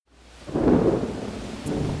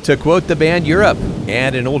To quote the band Europe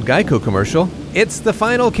and an old Geico commercial, it's the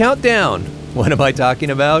final countdown. What am I talking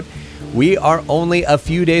about? We are only a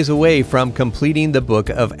few days away from completing the book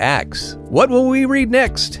of Acts. What will we read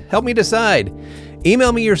next? Help me decide.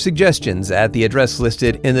 Email me your suggestions at the address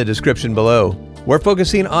listed in the description below. We're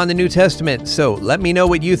focusing on the New Testament, so let me know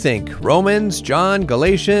what you think. Romans, John,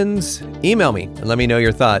 Galatians. Email me and let me know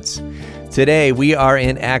your thoughts. Today we are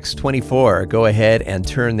in Acts 24. Go ahead and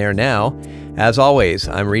turn there now. As always,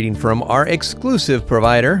 I'm reading from our exclusive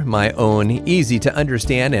provider, my own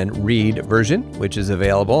easy-to-understand and read version, which is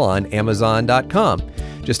available on Amazon.com.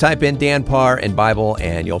 Just type in Dan Parr and Bible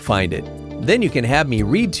and you'll find it. Then you can have me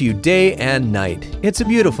read to you day and night. It's a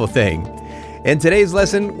beautiful thing. In today's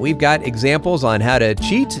lesson, we've got examples on how to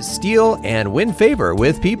cheat, steal, and win favor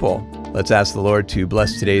with people. Let's ask the Lord to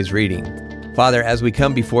bless today's reading. Father, as we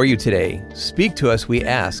come before you today, speak to us, we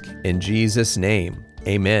ask, in Jesus' name.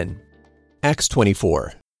 Amen. Acts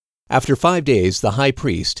 24. After 5 days, the high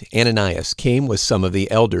priest, Ananias, came with some of the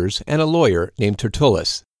elders and a lawyer named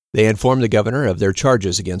Tertullus. They informed the governor of their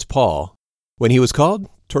charges against Paul. When he was called,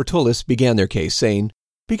 Tertullus began their case, saying,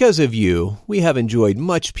 "Because of you, we have enjoyed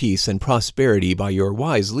much peace and prosperity by your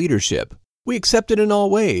wise leadership. We accept it in all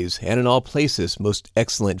ways and in all places, most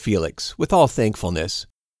excellent Felix, with all thankfulness.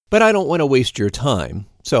 But I don't want to waste your time,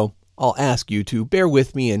 so I'll ask you to bear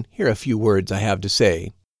with me and hear a few words I have to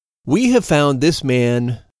say. We have found this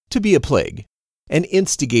man to be a plague, an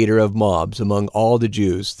instigator of mobs among all the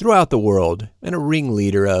Jews throughout the world, and a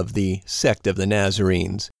ringleader of the sect of the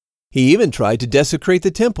Nazarenes. He even tried to desecrate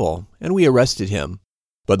the temple, and we arrested him.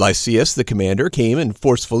 But Lysias, the commander, came and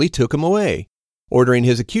forcefully took him away, ordering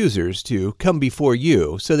his accusers to come before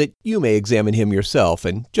you so that you may examine him yourself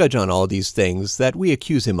and judge on all these things that we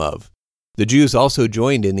accuse him of. The Jews also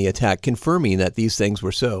joined in the attack, confirming that these things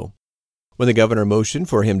were so. When the governor motioned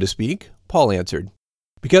for him to speak, Paul answered,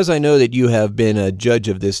 "Because I know that you have been a judge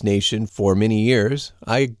of this nation for many years,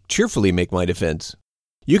 I cheerfully make my defense.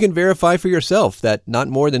 You can verify for yourself that not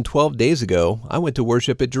more than 12 days ago I went to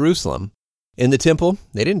worship at Jerusalem. In the temple,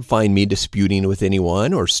 they didn't find me disputing with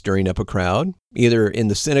anyone or stirring up a crowd, either in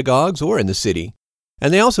the synagogues or in the city.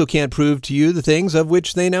 And they also can't prove to you the things of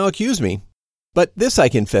which they now accuse me. But this I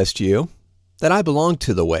confess to you, that I belong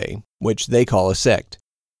to the way, which they call a sect,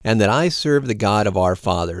 and that I serve the God of our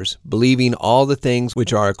fathers, believing all the things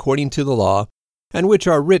which are according to the law, and which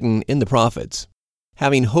are written in the prophets,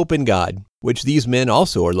 having hope in God, which these men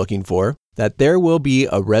also are looking for, that there will be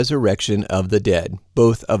a resurrection of the dead,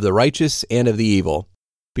 both of the righteous and of the evil.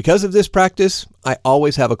 Because of this practice, I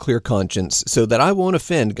always have a clear conscience, so that I won't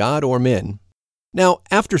offend God or men. Now,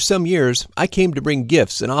 after some years, I came to bring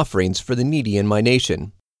gifts and offerings for the needy in my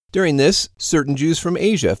nation. During this, certain Jews from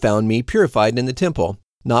Asia found me purified in the temple,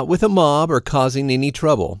 not with a mob or causing any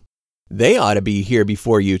trouble. They ought to be here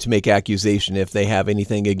before you to make accusation if they have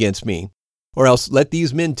anything against me. Or else let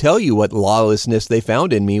these men tell you what lawlessness they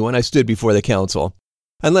found in me when I stood before the council.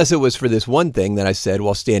 Unless it was for this one thing that I said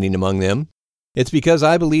while standing among them. It's because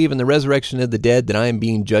I believe in the resurrection of the dead that I am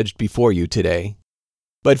being judged before you today."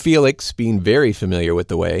 But Felix, being very familiar with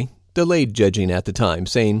the way, delayed judging at the time,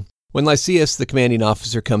 saying, "When Lysias, the commanding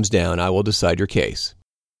officer, comes down, I will decide your case."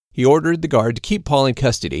 He ordered the guard to keep Paul in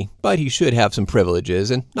custody, but he should have some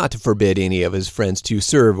privileges and not to forbid any of his friends to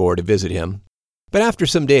serve or to visit him. But after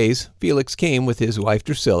some days, Felix came with his wife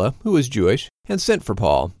Drusilla, who was Jewish, and sent for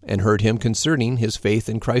Paul, and heard him concerning his faith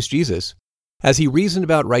in Christ Jesus. As he reasoned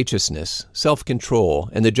about righteousness, self-control,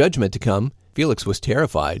 and the judgment to come, Felix was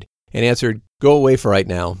terrified, and answered, "Go away for right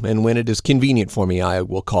now, and when it is convenient for me, I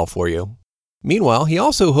will call for you." Meanwhile, he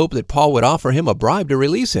also hoped that Paul would offer him a bribe to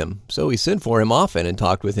release him, so he sent for him often and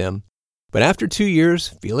talked with him. But after 2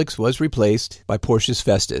 years, Felix was replaced by Porcius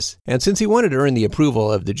Festus, and since he wanted to earn the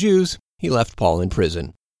approval of the Jews, he left Paul in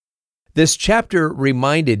prison. This chapter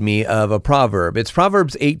reminded me of a proverb. It's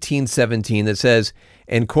Proverbs 18:17 that says,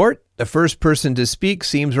 "In court, the first person to speak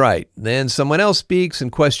seems right. Then someone else speaks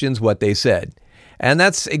and questions what they said." And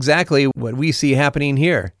that's exactly what we see happening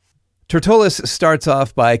here. Tertullus starts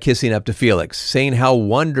off by kissing up to Felix, saying how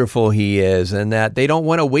wonderful he is and that they don't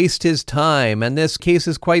want to waste his time, and this case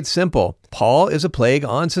is quite simple. Paul is a plague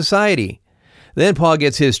on society. Then Paul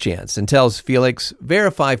gets his chance and tells Felix,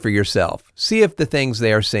 verify for yourself. See if the things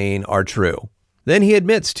they are saying are true. Then he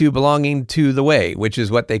admits to belonging to the Way, which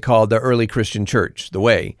is what they called the early Christian church, the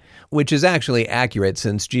Way, which is actually accurate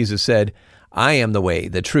since Jesus said, "I am the way,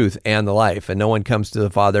 the truth, and the life, and no one comes to the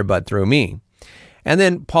Father but through me." And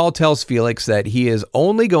then Paul tells Felix that he is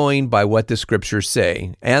only going by what the scriptures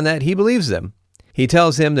say, and that he believes them. He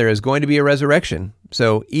tells him there is going to be a resurrection.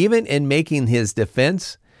 So even in making his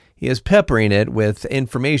defense, he is peppering it with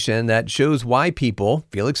information that shows why people,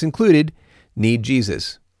 Felix included, need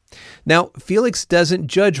Jesus. Now, Felix doesn't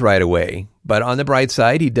judge right away, but on the bright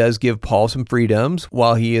side, he does give Paul some freedoms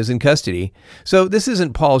while he is in custody. So this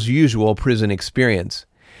isn't Paul's usual prison experience.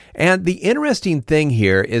 And the interesting thing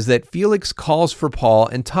here is that Felix calls for Paul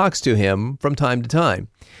and talks to him from time to time.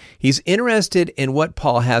 He's interested in what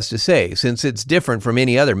Paul has to say, since it's different from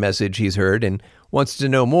any other message he's heard, and wants to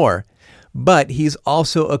know more. But he's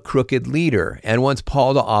also a crooked leader and wants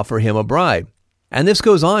Paul to offer him a bribe. And this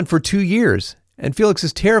goes on for 2 years. And Felix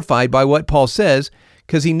is terrified by what Paul says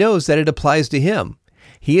because he knows that it applies to him.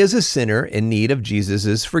 He is a sinner in need of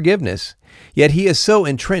Jesus' forgiveness. Yet he is so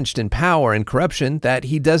entrenched in power and corruption that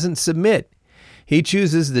he doesn't submit. He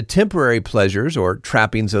chooses the temporary pleasures or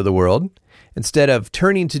trappings of the world instead of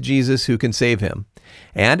turning to Jesus who can save him.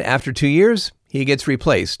 And after 2 years, he gets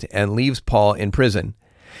replaced and leaves Paul in prison.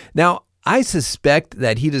 Now, I suspect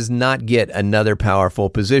that he does not get another powerful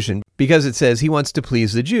position because it says he wants to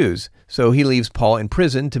please the Jews, so he leaves Paul in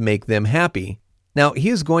prison to make them happy. Now, he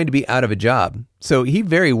is going to be out of a job, so he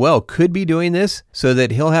very well could be doing this so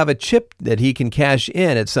that he'll have a chip that he can cash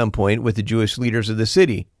in at some point with the Jewish leaders of the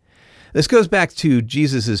city. This goes back to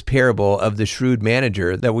Jesus' parable of the shrewd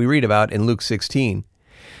manager that we read about in Luke 16.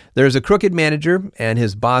 There's a crooked manager, and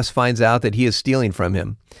his boss finds out that he is stealing from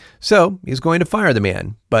him. So he's going to fire the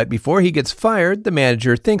man. But before he gets fired, the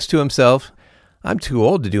manager thinks to himself, I'm too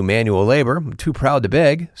old to do manual labor. I'm too proud to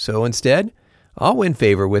beg. So instead, I'll win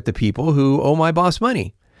favor with the people who owe my boss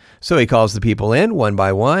money. So he calls the people in one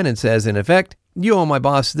by one and says, in effect, you owe my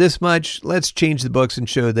boss this much. Let's change the books and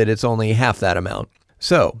show that it's only half that amount.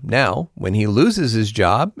 So now, when he loses his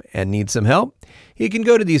job and needs some help, he can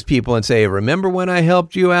go to these people and say, remember when I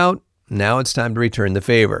helped you out? Now it's time to return the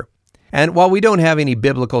favor. And while we don't have any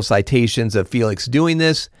biblical citations of Felix doing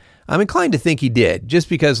this, I'm inclined to think he did, just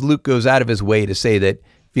because Luke goes out of his way to say that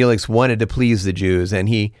Felix wanted to please the Jews, and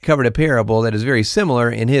he covered a parable that is very similar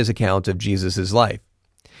in his account of Jesus' life.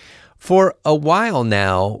 For a while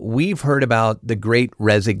now, we've heard about the Great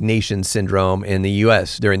Resignation Syndrome in the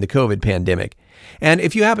U.S. during the COVID pandemic. And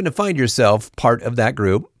if you happen to find yourself part of that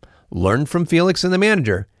group, learn from Felix and the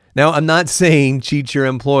manager. Now, I'm not saying cheat your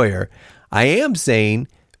employer. I am saying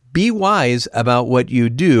be wise about what you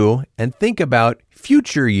do and think about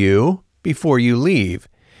future you before you leave.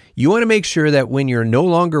 You want to make sure that when you're no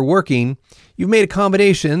longer working, you've made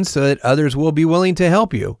accommodations so that others will be willing to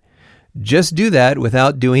help you. Just do that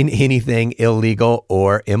without doing anything illegal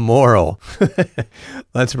or immoral.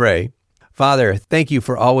 Let's pray. Father, thank you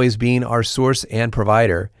for always being our source and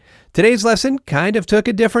provider. Today's lesson kind of took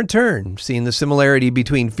a different turn, seeing the similarity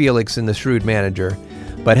between Felix and the shrewd manager.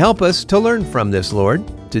 But help us to learn from this, Lord,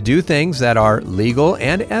 to do things that are legal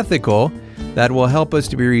and ethical that will help us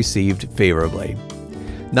to be received favorably.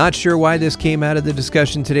 Not sure why this came out of the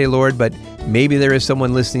discussion today, Lord, but maybe there is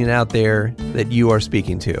someone listening out there that you are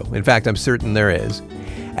speaking to. In fact, I'm certain there is.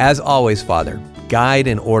 As always, Father, guide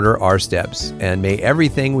and order our steps, and may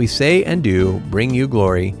everything we say and do bring you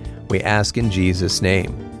glory. We ask in Jesus'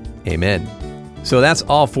 name. Amen. So that's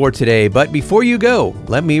all for today, but before you go,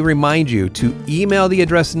 let me remind you to email the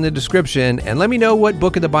address in the description and let me know what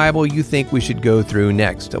book of the Bible you think we should go through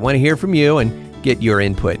next. I want to hear from you and get your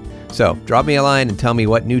input. So drop me a line and tell me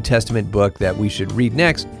what New Testament book that we should read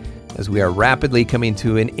next, as we are rapidly coming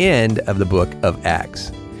to an end of the book of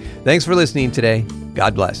Acts. Thanks for listening today.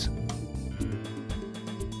 God bless.